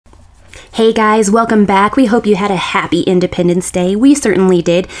Hey guys, welcome back. We hope you had a happy Independence Day. We certainly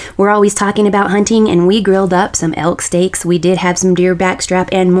did. We're always talking about hunting, and we grilled up some elk steaks. We did have some deer backstrap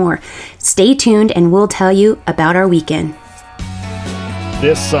and more. Stay tuned and we'll tell you about our weekend.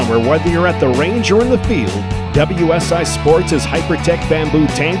 This summer, whether you're at the range or in the field, WSI Sports' Hypertech bamboo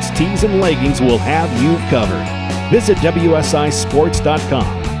tanks, tees, and leggings will have you covered. Visit WSISports.com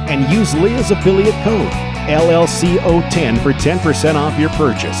and use Lea's affiliate code LLCO10 for 10% off your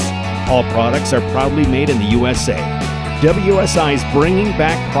purchase. All products are proudly made in the USA. WSI is bringing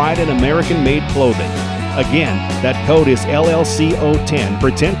back pride in American-made clothing. Again, that code is LLCO10 for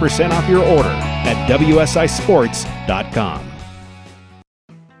 10% off your order at WSISports.com.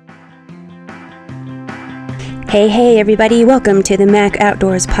 Hey everybody, welcome to the Mac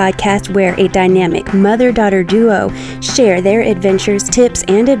Outdoors podcast, where a dynamic mother-daughter duo share their adventures, tips,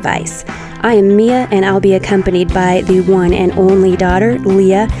 and advice. I am Mia, and I'll be accompanied by the one and only daughter,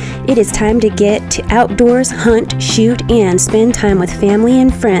 Lea. It is time to get to outdoors, hunt, shoot, and spend time with family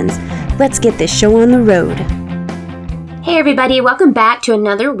and friends. Let's get this show on the road. Hey everybody, welcome back to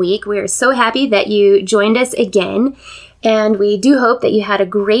another week. We are so happy that you joined us again, and we do hope that you had a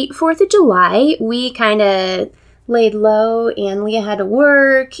great 4th of July. We kind of laid low, and Lea had to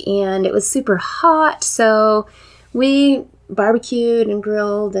work, and it was super hot, so we barbecued and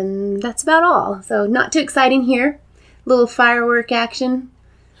grilled, and that's about all. So not too exciting here. Little firework action,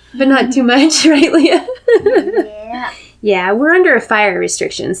 but not too much, right, Lea? Yeah. Yeah, we're under a fire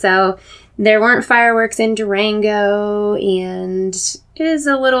restriction, so there weren't fireworks in Durango, and it is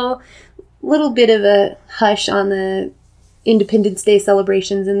a little bit of a hush on the Independence Day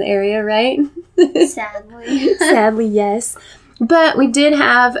celebrations in the area, right? Sadly. Sadly, yes. But we did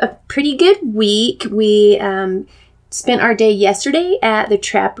have a pretty good week. We spent our day yesterday at the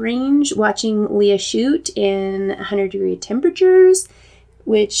trap range watching Lea shoot in 100-degree temperatures,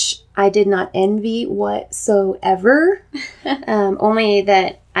 which I did not envy whatsoever. Only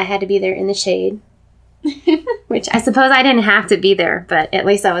that I had to be there in the shade, which I suppose I didn't have to be there, but at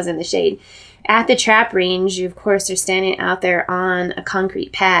least I was in the shade. At the trap range, you, of course, are standing out there on a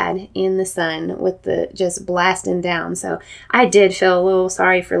concrete pad in the sun with the just blasting down. So I did feel a little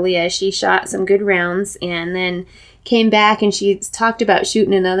sorry for Lea. She shot some good rounds and then came back and she talked about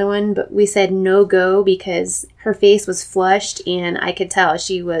shooting another one, but we said no go because her face was flushed and I could tell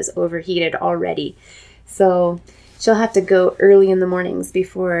she was overheated already. So she'll have to go early in the mornings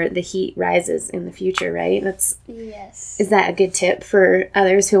before the heat rises in the future, right? Yes. Is that a good tip for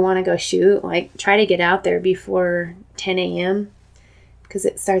others who want to go shoot? Like, try to get out there before 10 a.m. because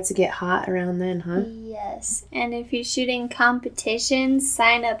it starts to get hot around then, huh? Yes. And if you're shooting competitions,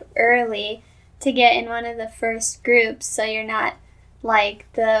 sign up early to get in one of the first groups so you're not like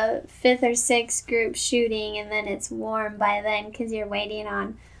the 5th or 6th group shooting and then it's warm by then because you're waiting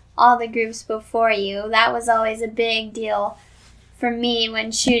on all the groups before you. That was always a big deal for me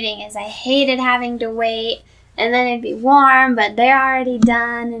when shooting, is I hated having to wait and then it'd be warm, but they're already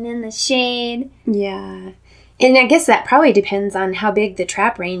done and in the shade. Yeah. And I guess that probably depends on how big the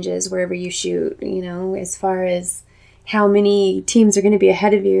trap range is wherever you shoot, you know, as far as how many teams are going to be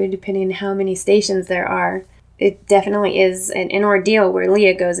ahead of you, depending on how many stations there are. It definitely is an ordeal where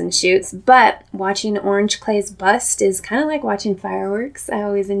Lea goes and shoots, but watching Orange Clay's bust is kind of like watching fireworks. I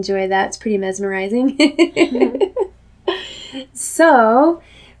always enjoy that. It's pretty mesmerizing. So,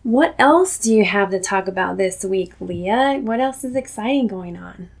 what else do you have to talk about this week, Lea? What else is exciting going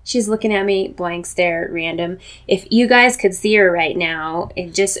on? She's looking at me, blank stare, random. If you guys could see her right now,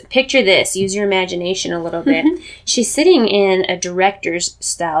 and just picture this, use your imagination a little bit. She's sitting in a director's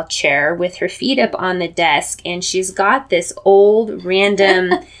style chair with her feet up on the desk, and she's got this old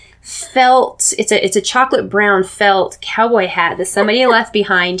random felt, it's a chocolate brown felt cowboy hat that somebody left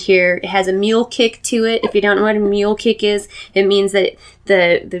behind here. It has a mule kick to it. If you don't know what a mule kick is, it means that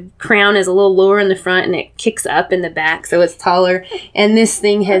the crown is a little lower in the front and it kicks up in the back, so it's taller. And this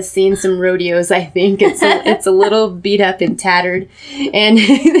thing has seen some rodeos, I think. It's a little beat up and tattered. And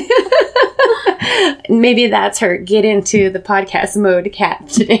maybe that's her get into the podcast mode cap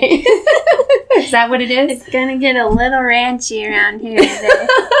today. Is that what it is? It's going to get a little ranchy around here today.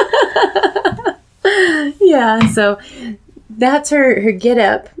 Yeah, so that's her get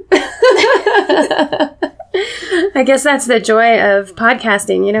up. I guess that's the joy of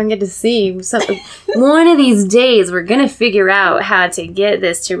podcasting. You don't get to see something. One of these days, we're going to figure out how to get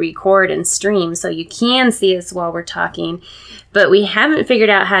this to record and stream so you can see us while we're talking. But we haven't figured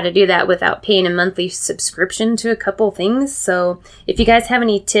out how to do that without paying a monthly subscription to a couple things. So if you guys have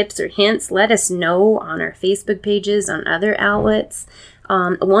any tips or hints, let us know on our Facebook pages, on other outlets.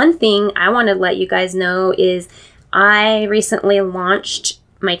 One thing I want to let you guys know is I recently launched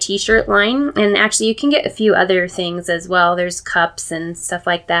my t-shirt line. And actually, you can get a few other things as well. There's cups and stuff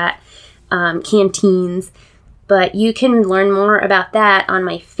like that, canteens. But you can learn more about that on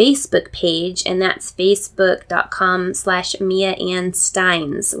my Facebook page, and that's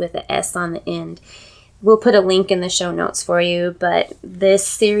facebook.com/MiaAndSteins with an S on the end. We'll put a link in the show notes for you, but this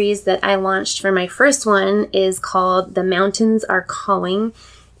series that I launched for my first one is called The Mountains Are Calling.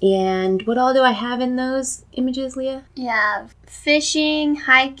 And what all do I have in those images, Leah? Yeah, fishing,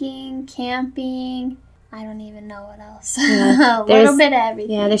 hiking, camping. I don't even know what else. Yeah, a little bit of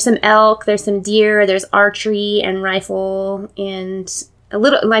everything. Yeah, there's some elk, there's some deer, there's archery and rifle, and a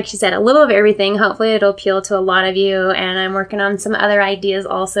little, like she said, a little of everything. Hopefully it'll appeal to a lot of you, and I'm working on some other ideas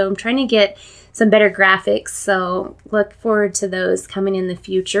also. I'm trying to get some better graphics, so look forward to those coming in the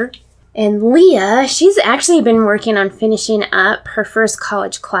future. And Leah, she's actually been working on finishing up her first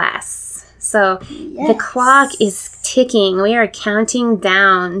college class. So The clock is ticking. We are counting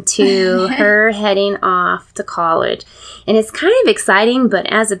down to her heading off to college. And it's kind of exciting, but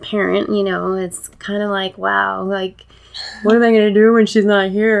as a parent, you know, it's kind of like, wow, like, what am I going to do when she's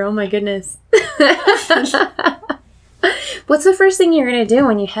not here? Oh my goodness. What's the first thing you're going to do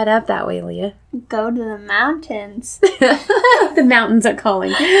when you head up that way, Leah? Go to the mountains. The mountains are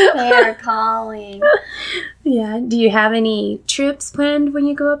calling. They are calling. Yeah. Do you have any trips planned when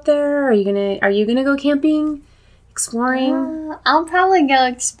you go up there? Are you gonna go camping, exploring? I'll probably go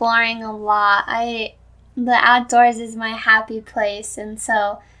exploring a lot. The outdoors is my happy place, and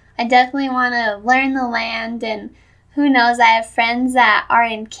so I definitely want to learn the land. And who knows? I have friends that are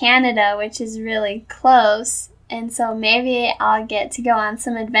in Canada, which is really close. And so maybe I'll get to go on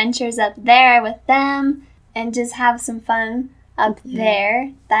some adventures up there with them and just have some fun up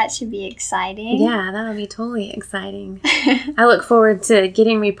there. That should be exciting. Yeah, that would be totally exciting. I look forward to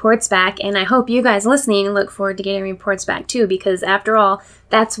getting reports back, and I hope you guys listening look forward to getting reports back too, because after all,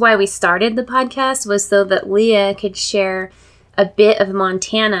 that's why we started the podcast, was so that Leah could share a bit of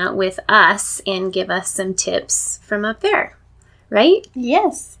Montana with us and give us some tips from up there. Right?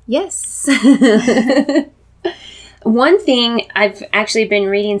 Yes. Yes. One thing, I've actually been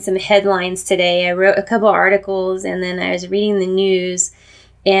reading some headlines today. I wrote a couple articles, and then I was reading the news,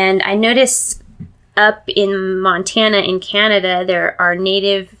 and I noticed up in Montana in Canada, there are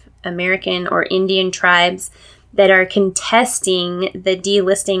Native American or Indian tribes that are contesting the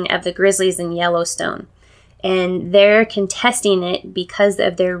delisting of the grizzlies in Yellowstone. And they're contesting it because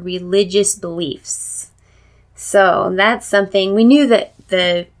of their religious beliefs. So that's something, we knew that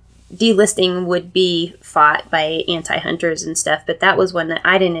the delisting would be fought by anti-hunters and stuff, but that was one that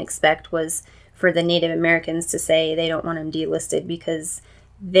I didn't expect, was for the Native Americans to say they don't want them delisted because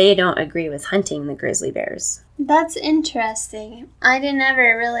they don't agree with hunting the grizzly bears. That's interesting. I didn't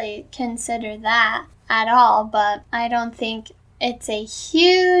ever really consider that at all, but I don't think it's a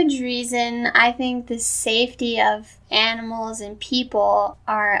huge reason. I think the safety of animals and people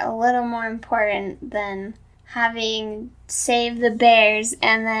are a little more important than having saved the bears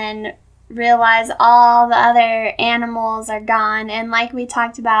and then realize all the other animals are gone. And like we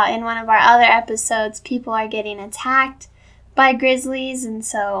talked about in one of our other episodes, people are getting attacked by grizzlies. And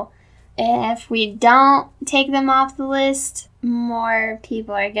so if we don't take them off the list, more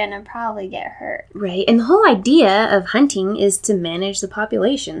people are going to probably get hurt. Right. And the whole idea of hunting is to manage the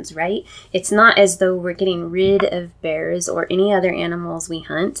populations, right? It's not as though we're getting rid of bears or any other animals we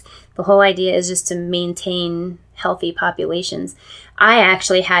hunt. The whole idea is just to maintain healthy populations. I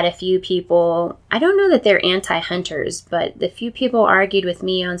actually had a few people, I don't know that they're anti-hunters, but the few people argued with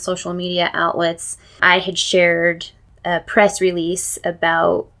me on social media outlets. I had shared a press release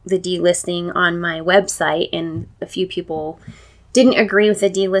about the delisting on my website, and a few people didn't agree with the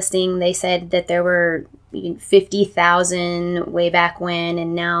delisting. They said that there were 50,000 way back when,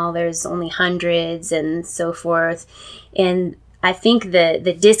 and now there's only hundreds and so forth. And I think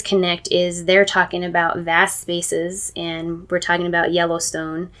the disconnect is they're talking about vast spaces, and we're talking about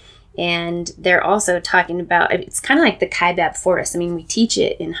Yellowstone. And they're also talking about, it's kind of like the Kaibab forest. I mean, we teach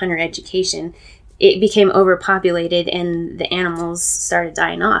it in hunter education. It became overpopulated, and the animals started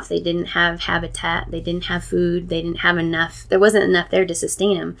dying off. They didn't have habitat. They didn't have food. They didn't have enough. There wasn't enough there to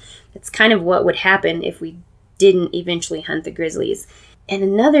sustain them. That's kind of what would happen if we didn't eventually hunt the grizzlies. And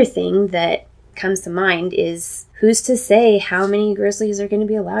another thing that comes to mind is, who's to say how many grizzlies are going to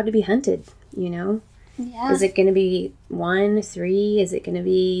be allowed to be hunted, you know? Yeah. Is it going to be 1, 3? Is it going to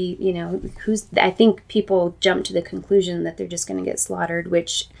be, you know, I think people jump to the conclusion that they're just going to get slaughtered,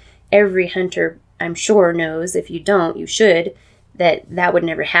 which every hunter, I'm sure, knows. If you don't, you should, that would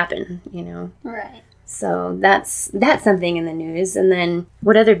never happen, you know? Right. So that's something in the news. And then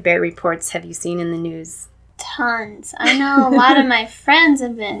what other bear reports have you seen in the news? Tons. I know a lot of my friends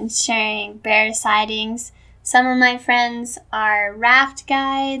have been sharing bear sightings. Some of my friends are raft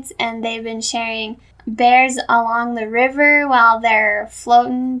guides, and they've been sharing bears along the river while they're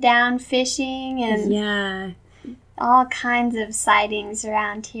floating down fishing, and all kinds of sightings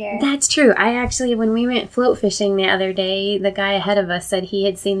around here. That's true. I actually, when we went float fishing the other day, the guy ahead of us said he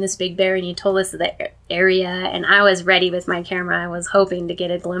had seen this big bear, and he told us the area, and I was ready with my camera. I was hoping to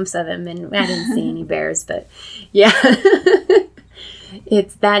get a glimpse of him, and I didn't see any bears, but yeah.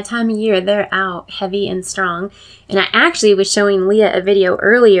 It's that time of year. They're out heavy and strong. And I actually was showing Leah a video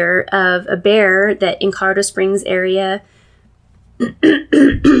earlier of a bear that in Colorado Springs area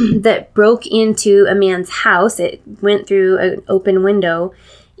that broke into a man's house. It went through an open window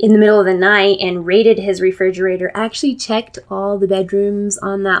in the middle of the night and raided his refrigerator. Actually checked all the bedrooms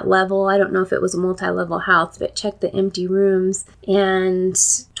on that level. I don't know if it was a multi-level house, but checked the empty rooms and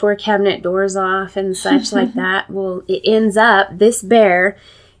tore cabinet doors off and such like that. Well, it ends up, this bear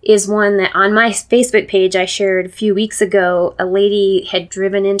is one that on my Facebook page I shared a few weeks ago. A lady had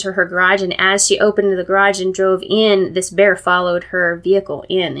driven into her garage, and as she opened the garage and drove in, this bear followed her vehicle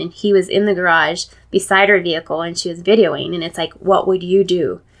in, and he was in the garage beside her vehicle, and she was videoing. And it's like, what would you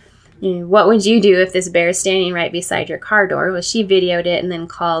do? What would you do if this bear is standing right beside your car door? Well, she videoed it and then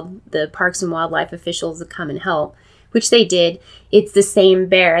called the Parks and Wildlife officials to come and help, which they did. It's the same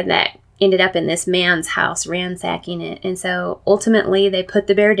bear that ended up in this man's house ransacking it. And so ultimately they put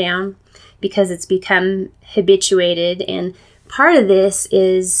the bear down because it's become habituated. And part of this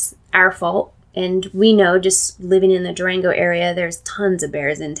is our fault. And we know, just living in the Durango area, there's tons of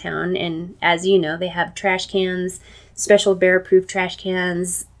bears in town. And as you know, they have trash cans, special bear-proof trash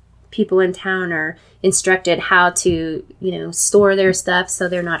cans. People in town are instructed how to, store their stuff so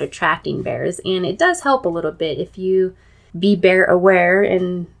they're not attracting bears. And it does help a little bit if you be bear aware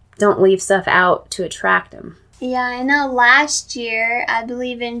and don't leave stuff out to attract them. Yeah, I know last year, I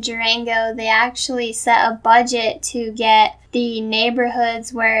believe in Durango, they actually set a budget to get the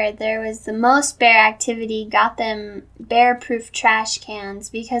neighborhoods where there was the most bear activity, got them bear-proof trash cans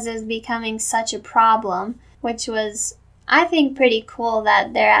because it was becoming such a problem, which was, I think, pretty cool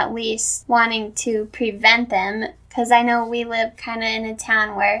that they're at least wanting to prevent them. Because I know we live kind of in a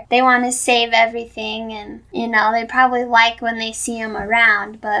town where they want to save everything, and, they probably like when they see them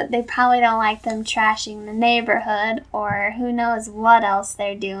around, but they probably don't like them trashing the neighborhood, or who knows what else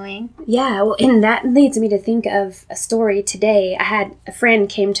they're doing. Yeah, well, and that leads me to think of a story today. I had a friend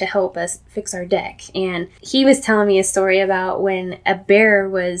came to help us fix our deck, and he was telling me a story about when a bear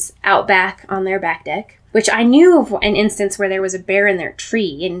was out back on their back deck, which I knew of an instance where there was a bear in their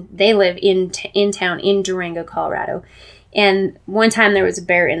tree, and they live in town in Durango, Colorado. And one time there was a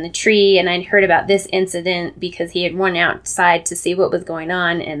bear in the tree, and I'd heard about this incident because he had run outside to see what was going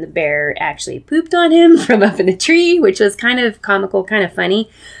on, and the bear actually pooped on him from up in the tree, which was kind of comical, kind of funny.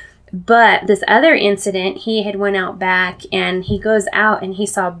 But this other incident, he had went out back, and he goes out and he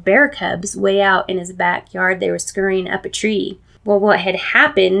saw bear cubs way out in his backyard. They were scurrying up a tree. Well, what had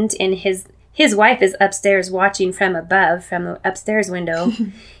happened, and his wife is upstairs watching from above, from the upstairs window,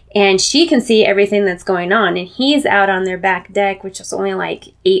 and she can see everything that's going on. And he's out on their back deck, which is only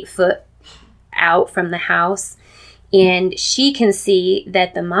like 8 foot out from the house. And she can see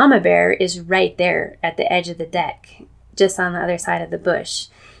that the mama bear is right there at the edge of the deck, just on the other side of the bush.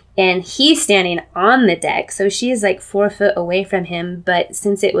 And he's standing on the deck, so she is like 4 foot away from him. But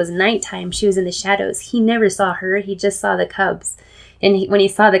since it was nighttime, she was in the shadows. He never saw her. He just saw the cubs. And when he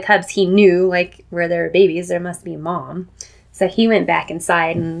saw the cubs, he knew, like, where there were babies, there must be mom. So he went back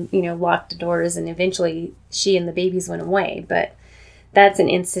inside and, locked the doors, and eventually she and the babies went away. But that's an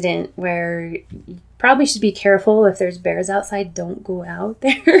incident where you probably should be careful. If there's bears outside, don't go out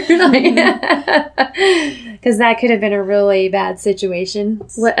there. Because that could have been a really bad situation.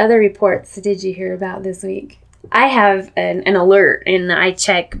 What other reports did you hear about this week? I have an alert, and I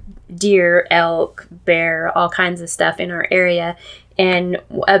check deer, elk, bear, all kinds of stuff in our area. And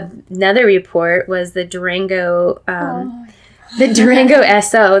another report was the Durango, the Durango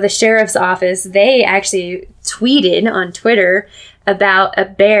SO, the sheriff's office. They actually tweeted on Twitter about a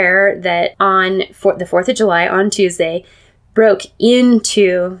bear that on the 4th of July, on Tuesday, broke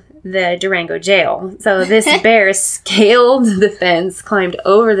into the Durango jail. So this bear scaled the fence, climbed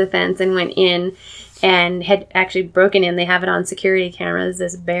over the fence, and went in and had actually broken in. They have it on security cameras,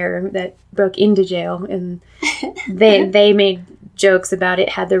 this bear that broke into jail. And they made jokes about it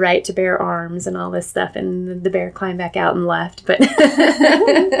had the right to bear arms and all this stuff, and the bear climbed back out and left. But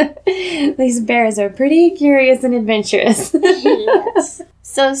these bears are pretty curious and adventurous. Yes.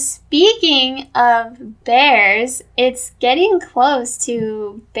 So speaking of bears, it's getting close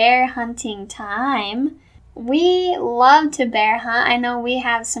to bear hunting time. we love to bear hunt. I know we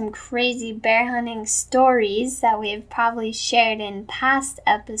have some crazy bear hunting stories that we've probably shared in past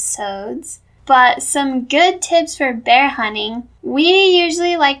episodes. But some good tips for bear hunting. We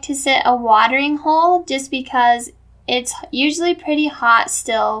usually like to set a watering hole just because it's usually pretty hot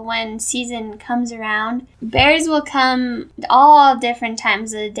still when season comes around. Bears will come all different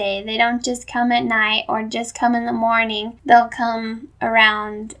times of the day. They don't just come at night or just come in the morning. They'll come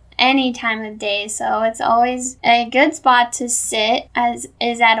around any time of day, so it's always a good spot to sit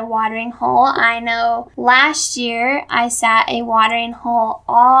is at a watering hole. I know last year I sat a watering hole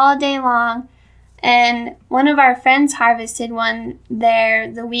all day long, and one of our friends harvested one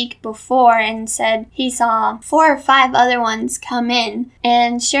there the week before and said he saw 4 or 5 other ones come in.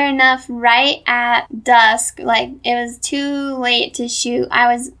 And sure enough, right at dusk, like it was too late to shoot.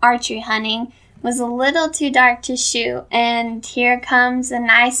 I was archery hunting. It was a little too dark to shoot. And here comes a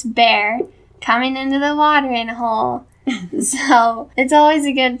nice bear coming into the watering hole. So it's always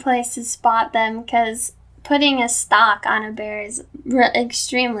a good place to spot them because putting a stalk on a bear is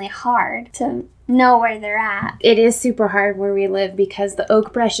extremely hard to know where they're at. It is super hard where we live because the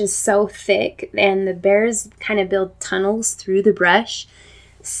oak brush is so thick and the bears kind of build tunnels through the brush.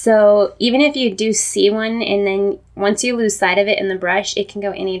 So even if you do see one and then once you lose sight of it in the brush, it can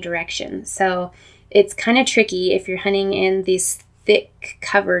go any direction. So it's kind of tricky if you're hunting in these thick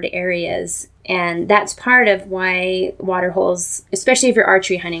covered areas. And that's part of why water holes, especially if you're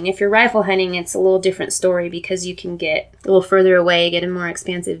archery hunting. If you're rifle hunting, it's a little different story because you can get a little further away, get a more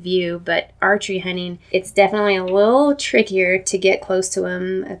expansive view. But archery hunting, it's definitely a little trickier to get close to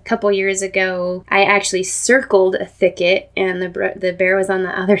them. A couple years ago, I actually circled a thicket and the bear was on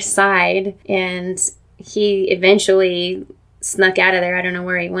the other side. And he eventually snuck out of there. I don't know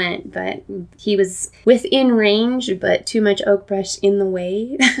where he went, but he was within range, but too much oak brush in the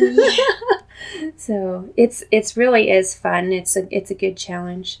way. So it's really is fun. It's a good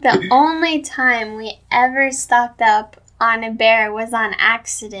challenge. The only time we ever stocked up on a bear was on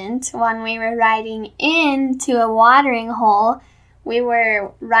accident when we were riding into a watering hole. We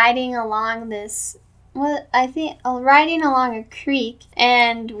were riding along riding along a creek,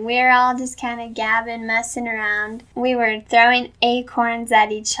 and we're all just kind of gabbing, messing around. We were throwing acorns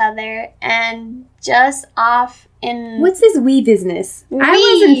at each other, and just off in... What's this wee business?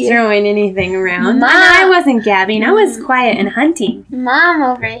 I wasn't throwing anything around. Mom, I wasn't gabbing. I was quiet and hunting. Mom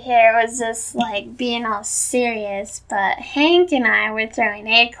over here was just like being all serious, but Hank and I were throwing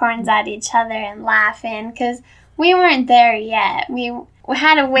acorns at each other and laughing because we weren't there yet. We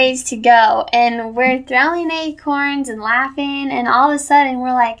had a ways to go, and we're throwing acorns and laughing, and all of a sudden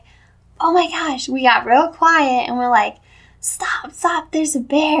we're like, oh my gosh, we got real quiet, and we're like, stop, there's a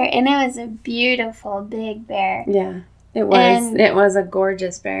bear. And it was a beautiful big bear. Yeah, it was. It was a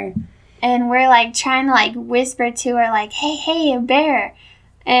gorgeous bear. And we're like trying to like whisper to her like, hey, a bear.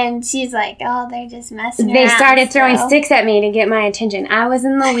 And she's like, oh, they're just messing around. They started throwing sticks at me to get my attention. I was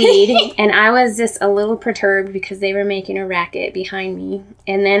in the lead, and I was just a little perturbed because they were making a racket behind me.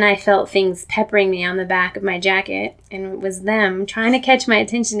 And then I felt things peppering me on the back of my jacket, and it was them trying to catch my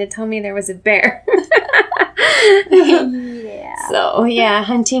attention to tell me there was a bear. Yeah. So, yeah,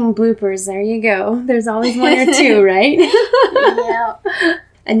 hunting bloopers. There you go. There's always one or two, right? Yeah.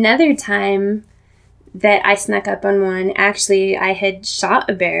 Another time that I snuck up on one, actually, I had shot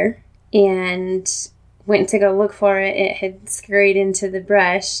a bear and went to go look for it. It had scurried into the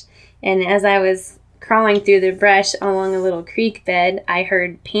brush, and as I was crawling through the brush along a little creek bed, I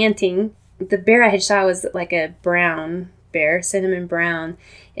heard panting. The bear I had shot was like a brown bear, cinnamon brown,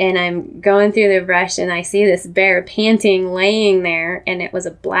 and I'm going through the brush and I see this bear panting laying there, and it was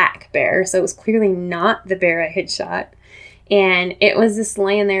a black bear, so it was clearly not the bear I had shot. And it was just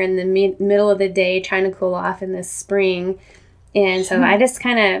laying there in the middle of the day trying to cool off in this spring. And so I just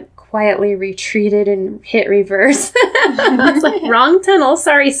kind of quietly retreated and hit reverse. I was like, wrong tunnel.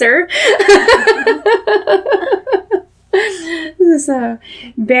 Sorry, sir. So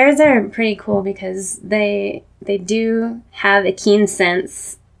bears are pretty cool because they do have a keen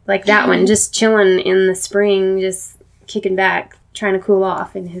sense. Like that one, just chilling in the spring, just kicking back, trying to cool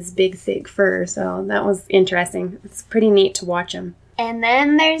off in his big, thick fur. So that was interesting. It's pretty neat to watch him. And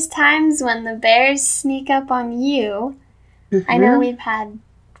then there's times when the bears sneak up on you. Mm-hmm. I know we've had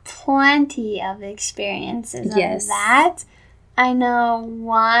plenty of experiences of that. I know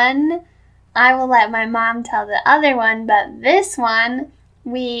one, I will let my mom tell the other one, but this one,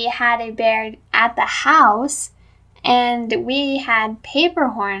 we had a bear at the house, and we had paper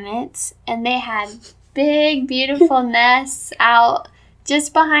hornets, and they had big, beautiful nests out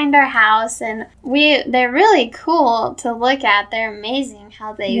just behind our house, and they're really cool to look at. They're amazing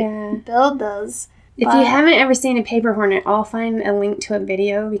how they build those. If you haven't ever seen a paper hornet, I'll find a link to a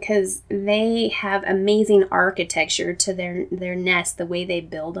video because they have amazing architecture to their nest. The way they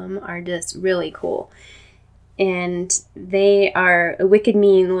build them are just really cool. And they are a wicked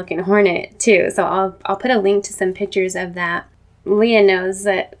mean looking hornet too. So I'll put a link to some pictures of that. Leah knows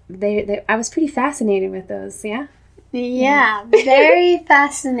that I was pretty fascinated with those, yeah? Yeah, very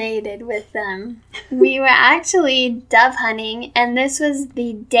fascinated with them. We were actually dove hunting, and this was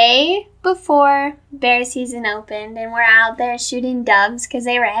the day before bear season opened, and we're out there shooting doves because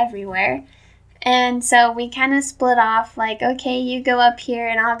they were everywhere. And so we kind of split off, like, okay, you go up here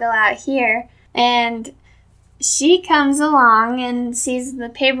and I'll go out here. And she comes along and sees the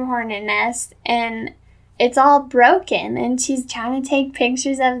paper hornet nest, and it's all broken, and she's trying to take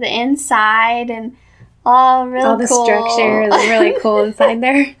pictures of the inside and all the cool. Structure is really cool inside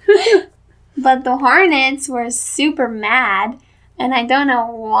there. But the hornets were super mad, and I don't know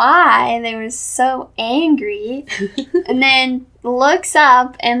why they were so angry. And then looks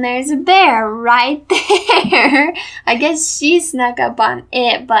up, and there's a bear right there. I guess she snuck up on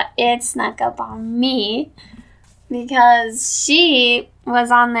it, but it snuck up on me because she was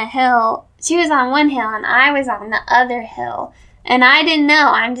on the hill. She was on one hill, and I was on the other hill. And I didn't know.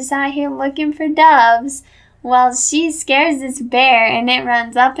 I'm just out here looking for doves. Well, she scares this bear, and it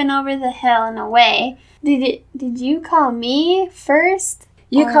runs up and over the hill and away. Did you call me first?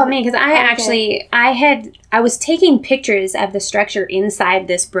 You called me because I was taking pictures of the structure inside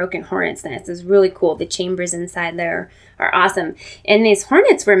this broken hornet's nest. It's really cool. The chambers inside there are awesome. And these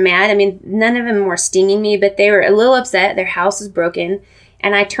hornets were mad. I mean, none of them were stinging me, but they were a little upset. Their house was broken.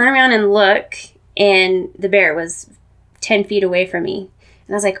 And I turn around and look, and the bear was 10 feet away from me.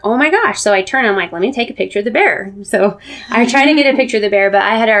 And I was like, oh my gosh. So I turn, I'm like, let me take a picture of the bear. So I tried to get a picture of the bear, but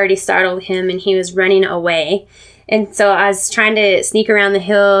I had already startled him and he was running away. And so I was trying to sneak around the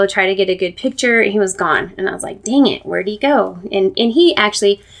hill, try to get a good picture, and he was gone. And I was like, dang it, where'd he go? And he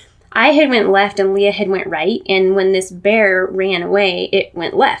actually, I had went left and Leah had went right. And when this bear ran away, it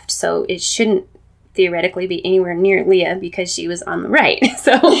went left. So it shouldn't theoretically be anywhere near Leah because she was on the right.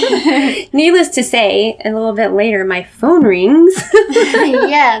 So needless to say, a little bit later, my phone rings.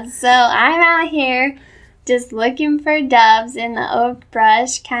 Yeah, so I'm out here just looking for doves in the oak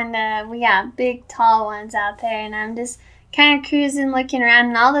brush. We got big, tall ones out there, and I'm just kind of cruising, looking around,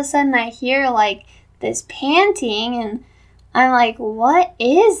 and all of a sudden I hear, like, this panting, and I'm like, what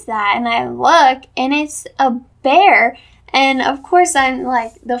is that? And I look, and it's a bear. And, of course, I'm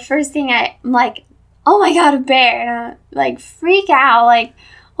like, the first thing I'm like, oh my God, a bear. And I like freak out, like,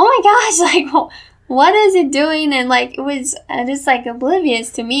 oh my gosh, like, what is it doing? And like, it was just like oblivious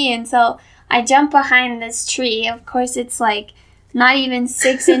to me. And so I jump behind this tree. Of course, it's like not even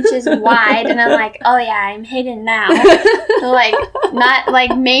 6 inches wide. And I'm like, oh yeah, I'm hidden now. Like, not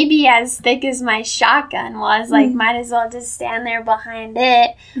like maybe as thick as my shotgun was. Like, might as well just stand there behind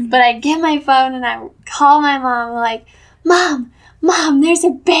it. But I get my phone and I call my mom, like, Mom, there's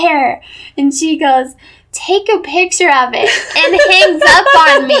a bear. And she goes, take a picture of it, and hangs up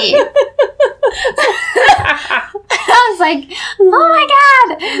on me. I was like, oh my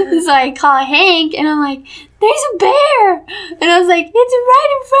God. So I call Hank, and I'm like, there's a bear. And I was like, it's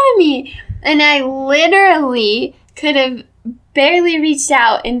right in front of me. And I literally could have barely reached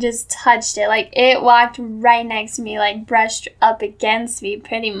out and just touched it. Like, it walked right next to me, like, brushed up against me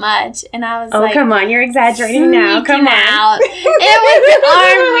pretty much. And I was like, oh, come on, you're exaggerating now. Come on. It was an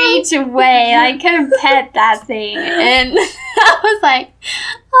arm reach away. I couldn't pet that thing. And I was like,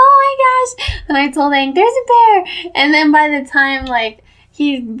 oh my gosh. And I told Hank, there's a bear. And then by the time, like,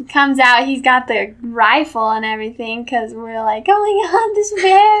 he comes out, he's got the rifle and everything, because we're like, oh my God, this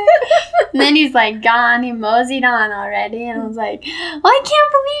bear. And then he's like gone. He moseyed on already. And I was like, well, I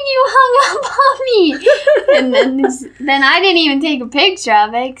can't believe you hung up on me. And then I didn't even take a picture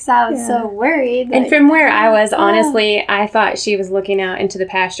of it because I was so worried. And from where I was, honestly, I thought she was looking out into the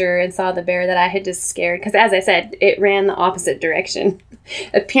pasture and saw the bear that I had just scared. Because as I said, it ran the opposite direction.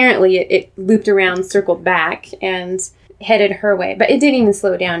 Apparently, it looped around, circled back, and headed her way. But it didn't even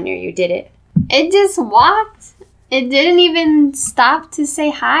slow down near you, did it? It just walked. It didn't even stop to say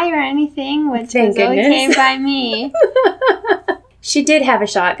hi or anything, which was okay by me. She did have a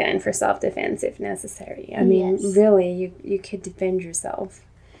shotgun for self-defense if necessary. I mean, really, you could defend yourself.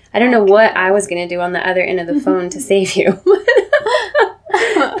 I don't know what I was going to do on the other end of the phone to save you.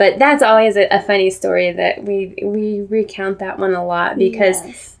 But that's always a funny story that we recount that one a lot because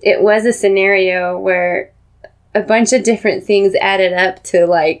it was a scenario where a bunch of different things added up to,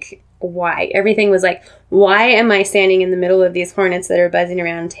 like, why. Everything was like, why am I standing in the middle of these hornets that are buzzing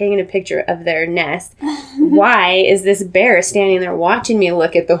around taking a picture of their nest? Why is this bear standing there watching me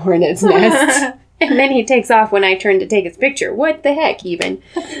look at the hornet's nest? And then he takes off when I turn to take his picture. What the heck, even?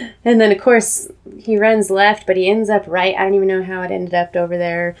 And then, of course, he runs left, but he ends up right. I don't even know how it ended up over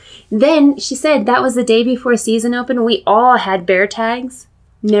there. Then she said that was the day before season open. We all had bear tags.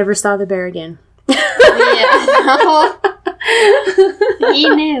 Never saw the bear again. Yeah. He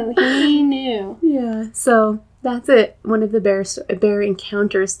knew. Yeah, so that's it. One of the bear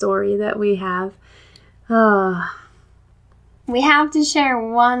encounter story that we have. We have to share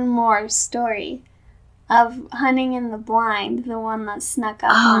one more story of hunting in the blind, the one that snuck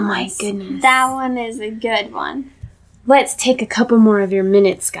up on us. Oh my goodness. That one is a good one. Let's take a couple more of your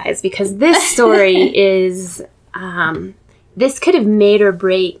minutes, guys, because this story is, this could have made or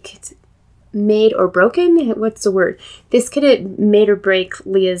broken? What's the word? This could have made or break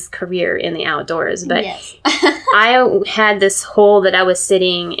Leah's career in the outdoors. But yes. I had this hole that I was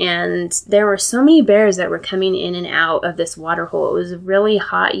sitting, and there were so many bears that were coming in and out of this water hole. It was a really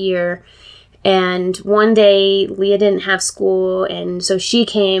hot year. And one day, Leah didn't have school, and so she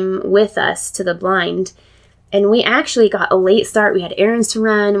came with us to the blind. And we actually got a late start. We had errands to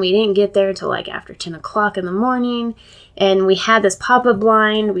run. We didn't get there till like after 10 o'clock in the morning. And we had this pop-up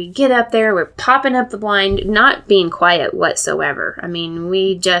blind. We get up there. We're popping up the blind, not being quiet whatsoever. I mean,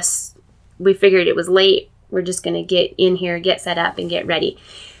 we figured it was late. We're just going to get in here, get set up, and get ready.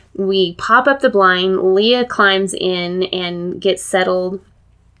 We pop up the blind. Leah climbs in and gets settled.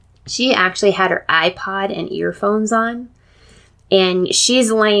 She actually had her iPod and earphones on. And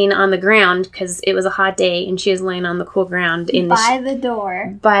she's laying on the ground because it was a hot day, and she was laying on the cool ground by the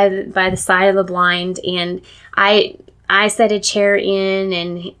door, by the side of the blind. And I set a chair in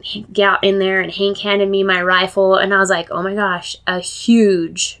and got in there, and Hank handed me my rifle, and I was like, oh my gosh, a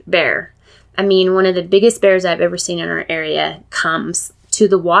huge bear. I mean, one of the biggest bears I've ever seen in our area comes to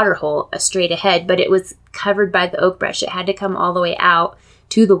the water hole straight ahead, but it was covered by the oak brush. It had to come all the way out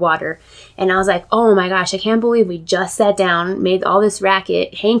to the water. And I was like, oh my gosh, I can't believe we just sat down, made all this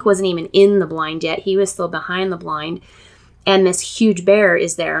racket. Hank wasn't even in the blind yet. He was still behind the blind. And this huge bear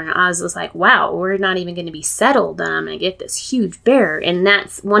is there. And I was just like, wow, we're not even going to be settled. And I'm going to get this huge bear. And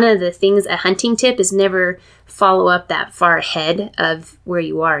that's one of the things, a hunting tip is never follow up that far ahead of where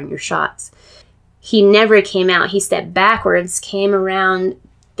you are in your shots. He never came out. He stepped backwards, came around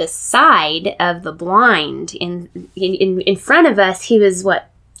the side of the blind. In front of us, he was,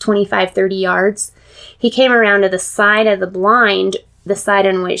 25, 30 yards? He came around to the side of the blind, the side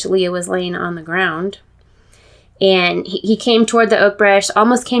on which Leah was laying on the ground. And he came toward the oak brush,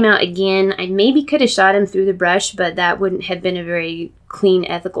 almost came out again. I maybe could have shot him through the brush, but that wouldn't have been a very clean,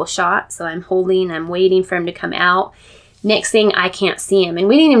 ethical shot. So I'm waiting for him to come out. Next thing, I can't see him. And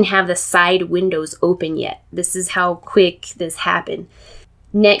we didn't even have the side windows open yet. This is how quick this happened.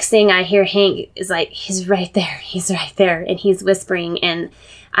 Next thing I hear, Hank is like, he's right there. And he's whispering. And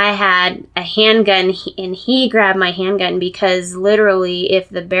I had a handgun, and he grabbed my handgun because literally if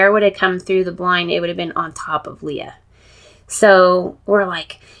the bear would have come through the blind, it would have been on top of Leah. So we're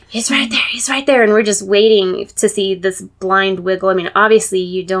like, he's right there. And we're just waiting to see this blind wiggle. I mean, obviously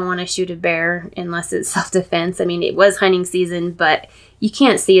you don't want to shoot a bear unless it's self-defense. I mean, it was hunting season, but you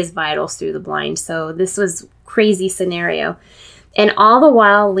can't see his vitals through the blind. So this was crazy scenario. And all the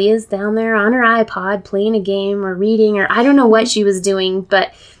while, Leah's down there on her iPod playing a game or reading, or I don't know what she was doing,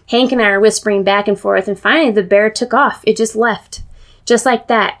 but Hank and I are whispering back and forth, and finally the bear took off. It just left, just like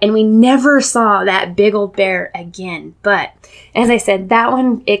that. And we never saw that big old bear again. But as I said, that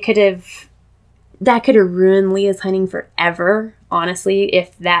one, that could have ruined Leah's hunting forever, honestly,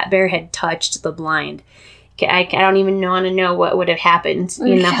 if that bear had touched the blind. I don't even want to know what would have happened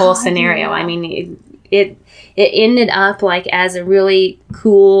in the whole scenario. Yeah. I mean, it ended up like as a really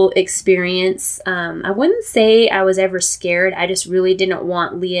cool experience. I wouldn't say I was ever scared. I just really didn't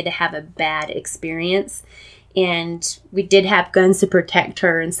want Leah to have a bad experience. And we did have guns to protect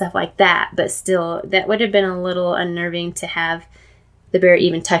her and stuff like that. But still, that would have been a little unnerving to have the bear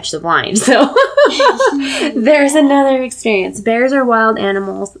even touch the blind. So there's another experience. Bears are wild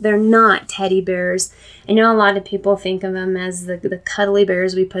animals. They're not teddy bears. I know a lot of people think of them as the cuddly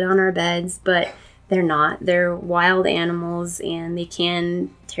bears we put on our beds, but they're not. They're wild animals, and they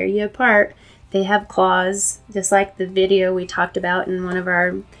can tear you apart. They have claws, just like the video we talked about in one of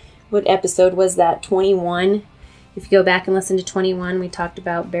our, what episode was that, 21? If you go back and listen to 21, we talked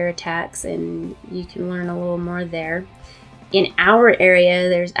about bear attacks, and you can learn a little more there. In our area,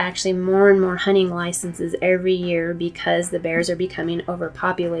 there's actually more and more hunting licenses every year because the bears are becoming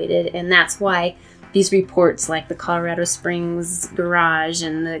overpopulated, and that's why these reports like the Colorado Springs garage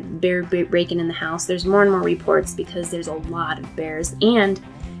and the bear breaking in the house, there's more and more reports because there's a lot of bears, and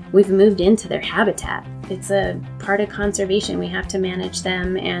we've moved into their habitat. it's a part of conservation. We have to manage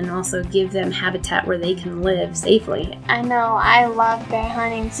them and also give them habitat where they can live safely. I know, I love bear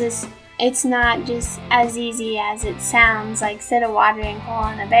hunting. It's not just as easy as it sounds. Like, sit a watering hole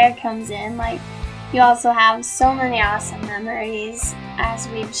and a bear comes in. Like, you also have so many awesome memories, as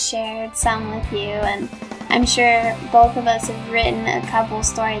we've shared some with you, and I'm sure both of us have written a couple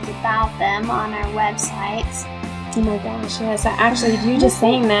stories about them on our websites. Oh my gosh, yes. Actually, you just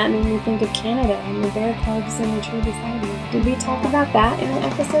saying that made me think of Canada and the bear cubs in the tree beside me. Did we talk about that in an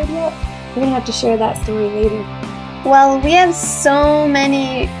episode yet? We're going to have to share that story later. Well, we have so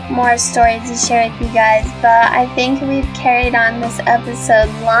many more stories to share with you guys, but I think we've carried on this episode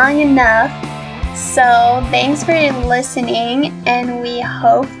long enough. So thanks for listening, and we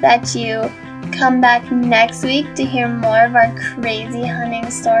hope that you come back next week to hear more of our crazy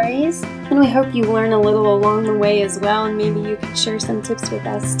hunting stories. And we hope you learn a little along the way as well, and maybe you can share some tips with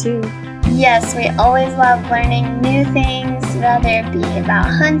us too. Yes, we always love learning new things, whether it be about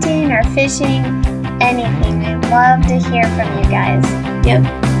hunting or fishing, anything. We love to hear from you guys. Yep.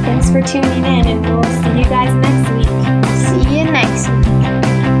 Thanks for tuning in, and we'll see you guys next week. See you next week.